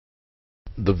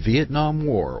The Vietnam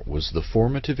War was the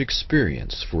formative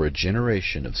experience for a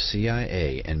generation of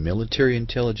CIA and military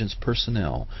intelligence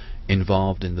personnel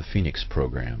involved in the Phoenix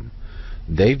program.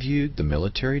 They viewed the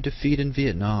military defeat in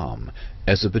Vietnam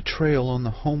as a betrayal on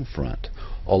the home front,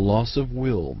 a loss of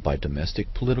will by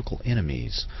domestic political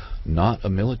enemies, not a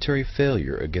military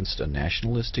failure against a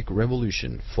nationalistic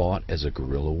revolution fought as a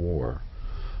guerrilla war.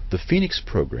 The Phoenix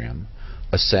program,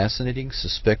 assassinating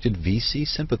suspected VC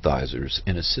sympathizers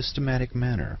in a systematic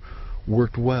manner,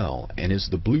 worked well and is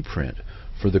the blueprint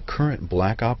for the current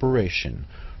black operation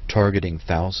targeting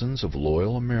thousands of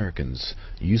loyal Americans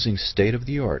using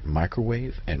state-of-the-art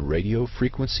microwave and radio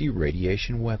frequency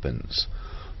radiation weapons.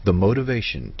 The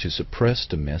motivation to suppress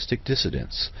domestic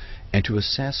dissidents and to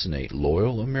assassinate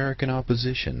loyal American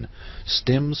opposition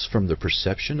stems from the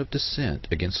perception of dissent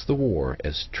against the war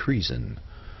as treason.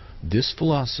 This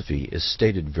philosophy is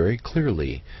stated very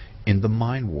clearly in the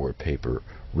Mind War paper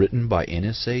written by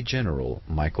NSA General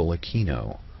Michael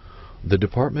Aquino. The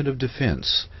Department of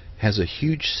Defense has a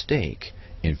huge stake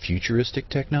in futuristic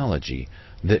technology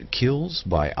that kills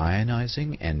by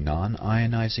ionizing and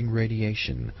non-ionizing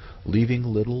radiation, leaving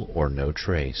little or no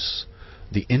trace.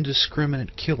 The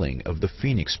indiscriminate killing of the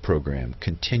Phoenix program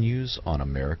continues on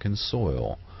American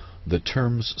soil. The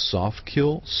terms soft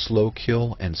kill, slow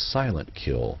kill, and silent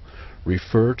kill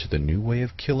refer to the new way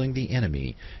of killing the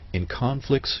enemy in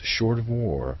conflicts short of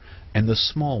war and the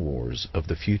small wars of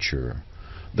the future.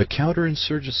 The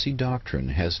counterinsurgency doctrine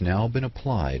has now been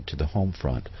applied to the home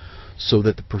front so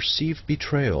that the perceived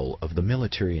betrayal of the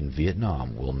military in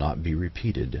Vietnam will not be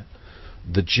repeated.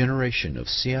 The generation of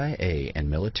CIA and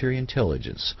military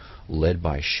intelligence led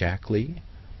by Shackley,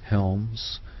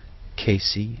 Helms,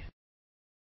 Casey,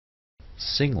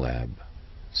 Singlab,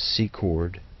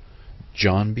 Secord,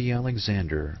 John B.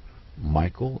 Alexander,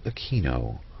 Michael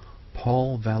Aquino,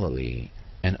 Paul Vallely,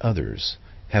 and others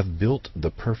have built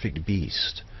the perfect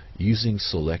beast, using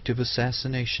selective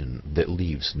assassination that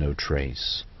leaves no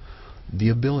trace. The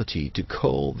ability to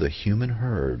cull the human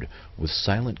herd with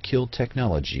silent kill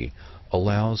technology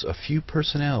allows a few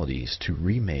personalities to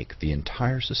remake the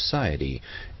entire society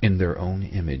in their own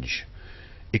image.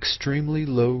 Extremely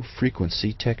low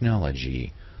frequency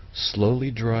technology slowly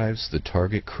drives the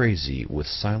target crazy with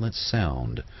silent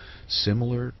sound,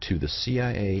 similar to the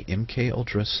CIA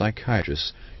MKUltra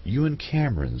psychiatrist Ewan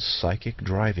Cameron's psychic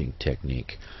driving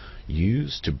technique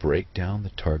used to break down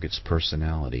the target's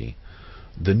personality.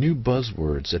 The new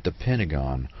buzzwords at the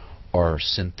Pentagon are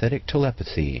synthetic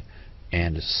telepathy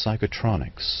and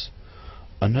psychotronics.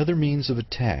 Another means of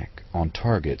attack on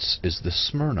targets is the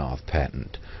Smirnov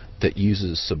patent that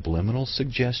uses subliminal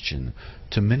suggestion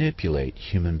to manipulate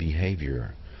human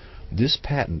behavior. This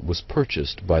patent was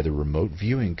purchased by the remote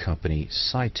viewing company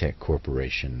Scitech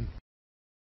Corporation.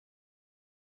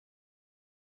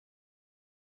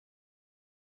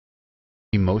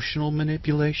 Emotional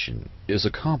manipulation is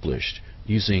accomplished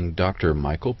using Dr.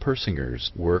 Michael Persinger's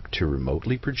work to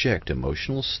remotely project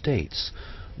emotional states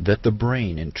that the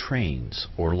brain entrains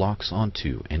or locks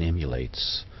onto and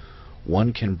emulates.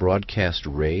 One can broadcast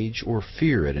rage or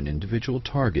fear at an individual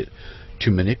target to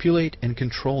manipulate and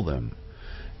control them.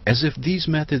 As if these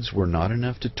methods were not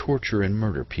enough to torture and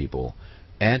murder people,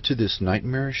 add to this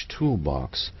nightmarish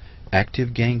toolbox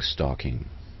active gang stalking.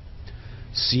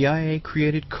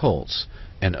 CIA-created cults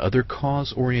and other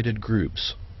cause-oriented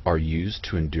groups are used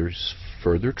to induce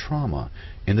further trauma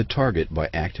in the target by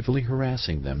actively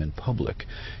harassing them in public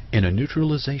in a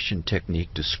neutralization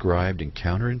technique described in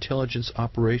counterintelligence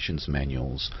operations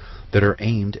manuals that are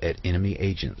aimed at enemy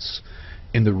agents.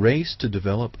 In the race to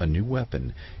develop a new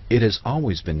weapon, it has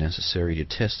always been necessary to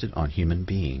test it on human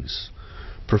beings.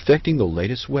 Perfecting the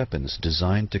latest weapons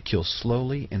designed to kill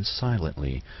slowly and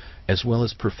silently, as well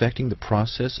as perfecting the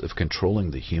process of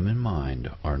controlling the human mind,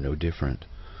 are no different.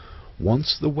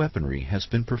 Once the weaponry has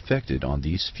been perfected on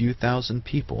these few thousand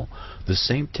people, the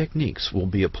same techniques will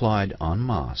be applied en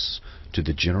masse to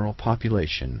the general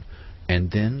population, and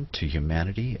then to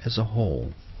humanity as a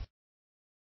whole.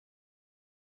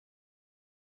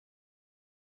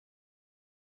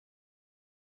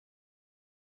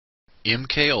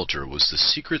 MKUltra was the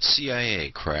secret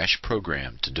CIA crash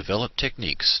program to develop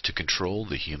techniques to control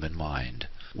the human mind,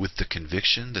 with the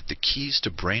conviction that the keys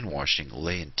to brainwashing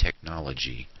lay in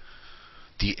technology.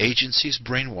 The agency's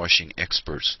brainwashing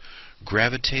experts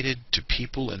gravitated to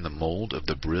people in the mold of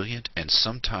the brilliant and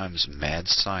sometimes mad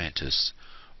scientists,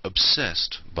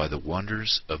 obsessed by the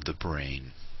wonders of the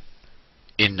brain.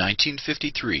 In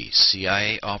 1953,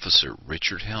 CIA officer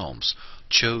Richard Helms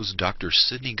chose Dr.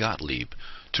 Sidney Gottlieb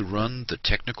to run the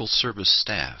technical service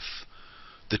staff.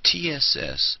 The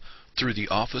TSS, through the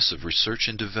Office of Research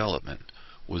and Development,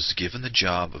 was given the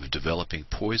job of developing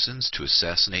poisons to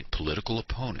assassinate political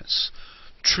opponents,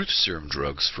 truth serum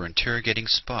drugs for interrogating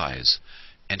spies,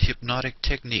 and hypnotic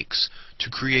techniques to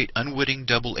create unwitting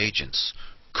double agents,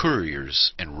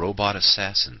 couriers, and robot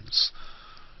assassins.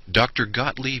 Dr.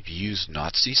 Gottlieb used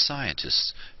Nazi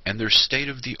scientists and their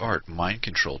state-of-the-art mind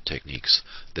control techniques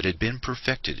that had been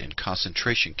perfected in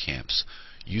concentration camps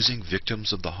using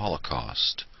victims of the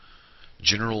Holocaust.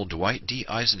 General Dwight D.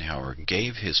 Eisenhower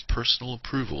gave his personal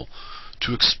approval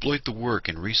to exploit the work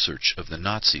and research of the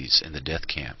Nazis in the death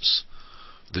camps.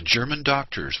 The German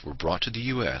doctors were brought to the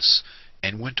U.S.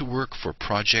 and went to work for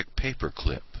Project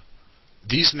Paperclip.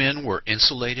 These men were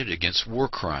insulated against war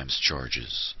crimes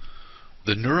charges.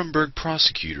 The Nuremberg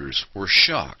prosecutors were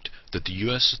shocked that the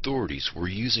U.S. authorities were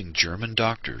using German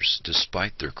doctors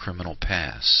despite their criminal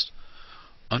past.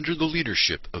 Under the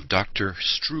leadership of Dr.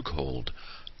 Strughold,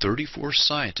 34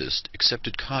 scientists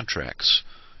accepted contracts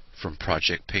from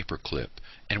Project Paperclip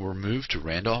and were moved to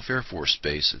Randolph Air Force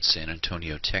Base in San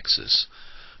Antonio, Texas.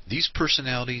 These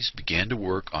personalities began to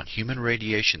work on human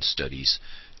radiation studies,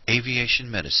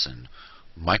 aviation medicine,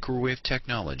 microwave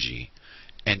technology,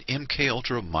 and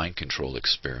MKUltra mind control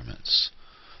experiments.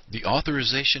 The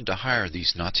authorization to hire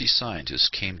these Nazi scientists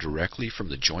came directly from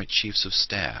the Joint Chiefs of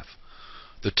Staff.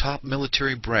 The top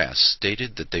military brass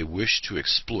stated that they wished to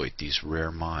exploit these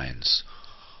rare minds.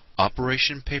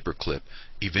 Operation Paperclip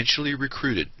eventually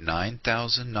recruited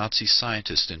 9,000 Nazi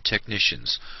scientists and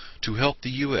technicians to help the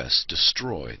U.S.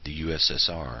 destroy the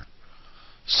USSR.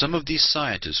 Some of these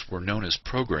scientists were known as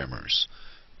programmers,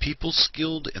 people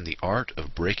skilled in the art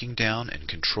of breaking down and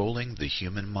controlling the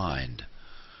human mind.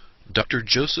 Dr.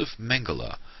 Joseph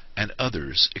Mengele and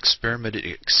others experimented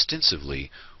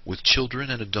extensively with children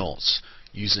and adults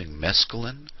using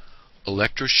mescaline,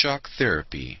 electroshock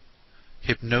therapy,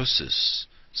 hypnosis,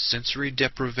 sensory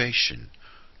deprivation,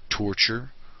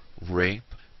 torture,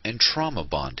 rape, and trauma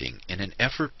bonding in an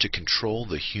effort to control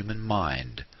the human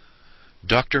mind.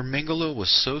 Dr. Mengele was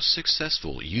so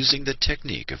successful using the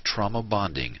technique of trauma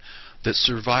bonding that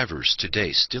survivors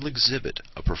today still exhibit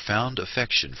a profound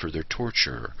affection for their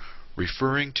torturer,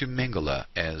 referring to Mengele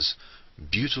as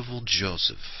Beautiful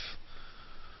Joseph.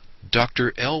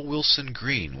 Dr. L. Wilson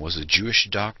Green was a Jewish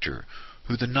doctor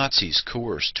who the Nazis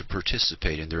coerced to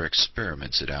participate in their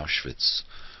experiments at Auschwitz.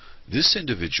 This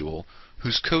individual,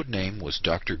 whose code name was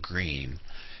Dr. Green,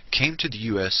 came to the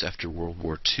U.S. after World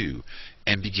War II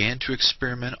and began to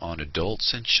experiment on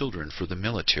adults and children for the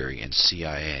military and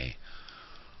CIA.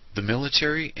 The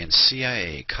military and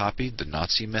CIA copied the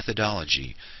Nazi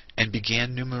methodology and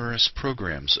began numerous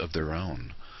programs of their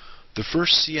own. The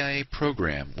first CIA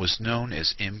program was known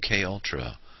as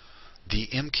MKUltra. The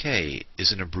MK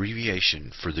is an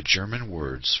abbreviation for the German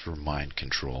words for mind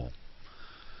control.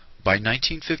 By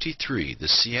 1953, the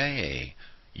CIA,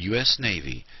 U.S.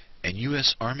 Navy, and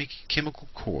U.S. Army Chemical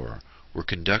Corps were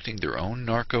conducting their own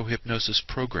narco-hypnosis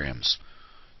programs.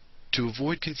 To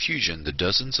avoid confusion, the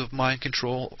dozens of mind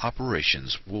control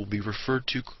operations will be referred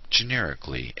to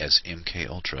generically as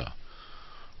MKUltra.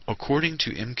 According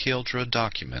to MKUltra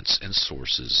documents and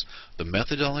sources, the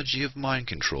methodology of mind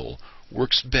control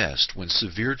works best when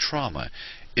severe trauma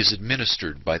is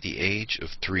administered by the age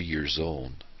of 3 years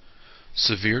old.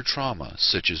 Severe trauma,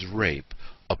 such as rape,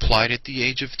 applied at the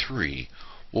age of 3,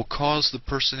 will cause the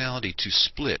personality to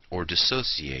split or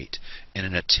dissociate in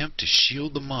an attempt to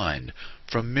shield the mind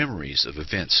from memories of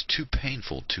events too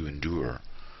painful to endure.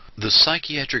 The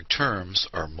psychiatric terms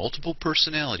are multiple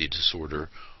personality disorder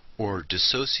or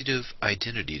dissociative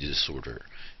identity disorder,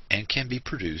 and can be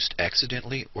produced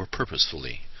accidentally or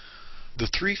purposefully. The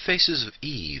Three Faces of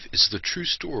Eve is the true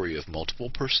story of multiple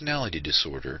personality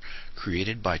disorder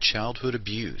created by childhood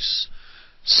abuse.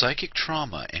 Psychic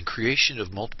trauma and creation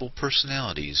of multiple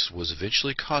personalities was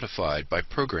eventually codified by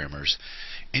programmers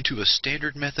into a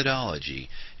standard methodology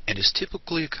and is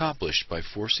typically accomplished by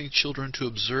forcing children to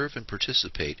observe and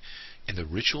participate in the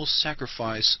ritual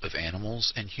sacrifice of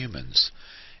animals and humans,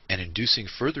 and inducing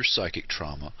further psychic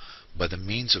trauma by the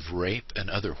means of rape and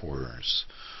other horrors.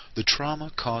 The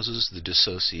trauma causes the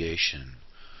dissociation.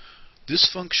 This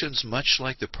functions much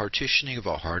like the partitioning of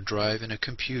a hard drive in a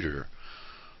computer.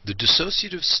 The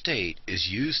dissociative state is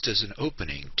used as an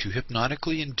opening to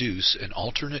hypnotically induce an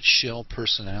alternate shell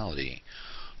personality.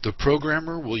 The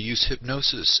programmer will use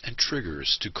hypnosis and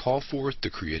triggers to call forth the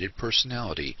created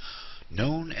personality,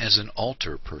 known as an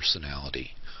alter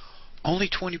personality. Only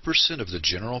 20% of the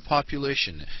general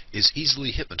population is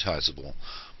easily hypnotizable,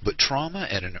 but trauma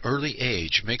at an early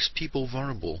age makes people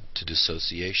vulnerable to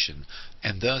dissociation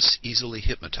and thus easily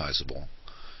hypnotizable.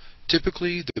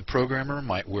 Typically, the programmer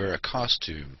might wear a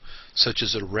costume, such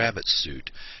as a rabbit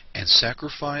suit, and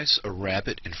sacrifice a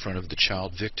rabbit in front of the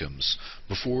child victims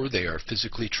before they are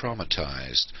physically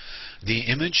traumatized. The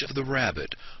image of the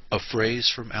rabbit, a phrase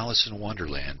from Alice in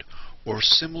Wonderland, or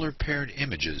similar paired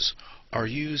images are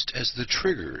used as the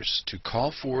triggers to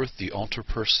call forth the alter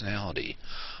personality.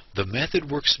 The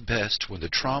method works best when the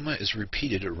trauma is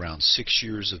repeated around 6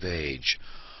 years of age.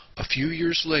 A few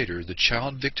years later, the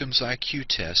child victim's IQ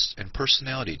test and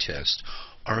personality test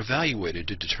are evaluated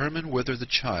to determine whether the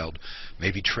child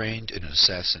may be trained in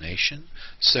assassination,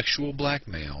 sexual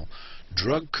blackmail,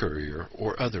 drug courier,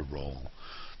 or other role.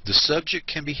 The subject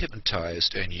can be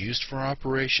hypnotized and used for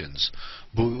operations,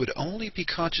 but would only be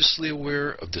consciously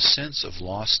aware of the sense of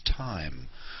lost time.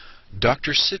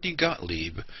 Dr. Sidney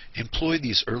Gottlieb employed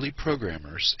these early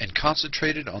programmers and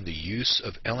concentrated on the use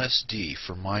of LSD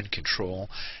for mind control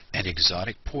and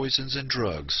exotic poisons and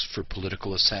drugs for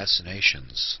political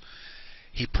assassinations.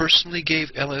 He personally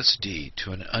gave LSD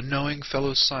to an unknowing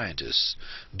fellow scientist,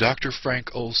 Dr.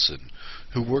 Frank Olson,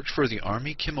 who worked for the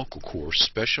Army Chemical Corps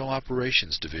Special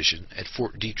Operations Division at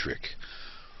Fort Detrick.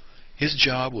 His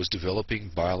job was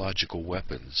developing biological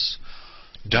weapons.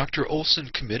 Dr. Olson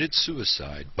committed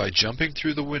suicide by jumping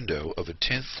through the window of a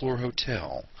 10th-floor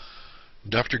hotel.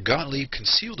 Dr. Gottlieb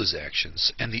concealed his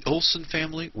actions, and the Olson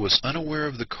family was unaware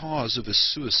of the cause of his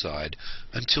suicide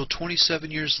until 27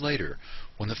 years later,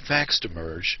 when the facts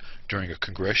emerged during a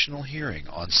congressional hearing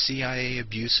on CIA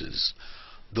abuses.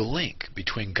 The link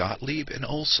between Gottlieb and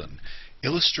Olson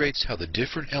illustrates how the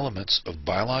different elements of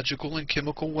biological and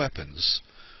chemical weapons,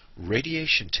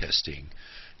 radiation testing,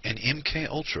 and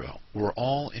MK-Ultra were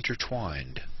all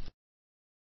intertwined.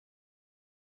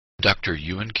 Dr.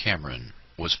 Ewen Cameron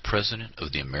was president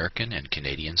of the American and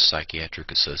Canadian Psychiatric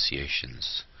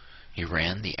Associations. He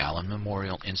ran the Allen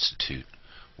Memorial Institute,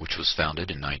 which was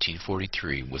founded in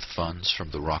 1943 with funds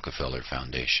from the Rockefeller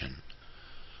Foundation.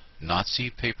 Nazi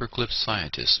paperclip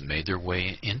scientists made their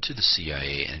way into the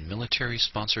CIA and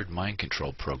military-sponsored mind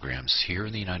control programs here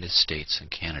in the United States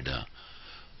and Canada.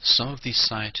 Some of these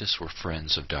scientists were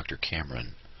friends of Dr.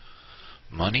 Cameron.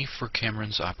 Money for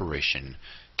Cameron's operation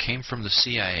came from the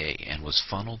CIA and was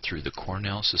funneled through the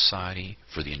Cornell Society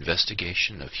for the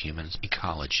Investigation of Human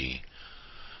Ecology.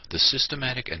 The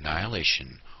systematic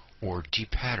annihilation or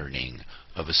depatterning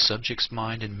of a subject's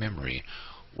mind and memory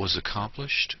was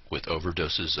accomplished with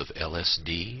overdoses of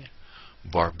LSD,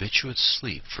 barbiturate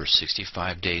sleep for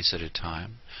 65 days at a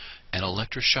time, and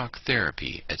electroshock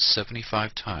therapy at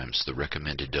 75 times the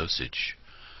recommended dosage.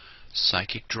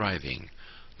 Psychic driving,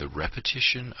 the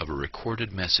repetition of a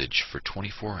recorded message for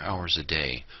 24 hours a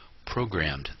day,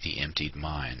 programmed the emptied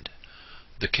mind.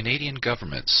 The Canadian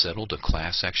government settled a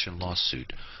class action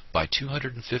lawsuit by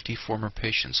 250 former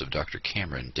patients of Dr.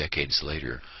 Cameron decades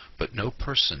later, but no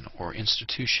person or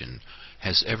institution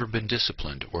has ever been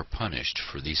disciplined or punished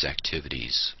for these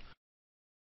activities.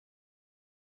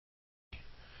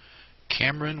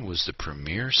 Cameron was the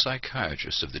premier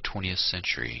psychiatrist of the 20th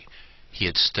century. He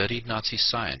had studied Nazi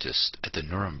scientists at the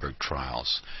Nuremberg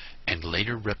trials and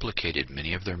later replicated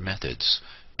many of their methods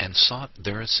and sought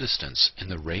their assistance in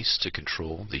the race to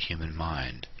control the human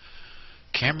mind.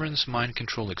 Cameron's mind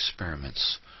control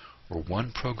experiments were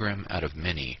one program out of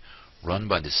many run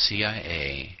by the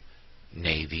CIA,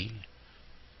 Navy,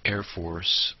 Air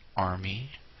Force, Army,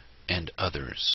 and others.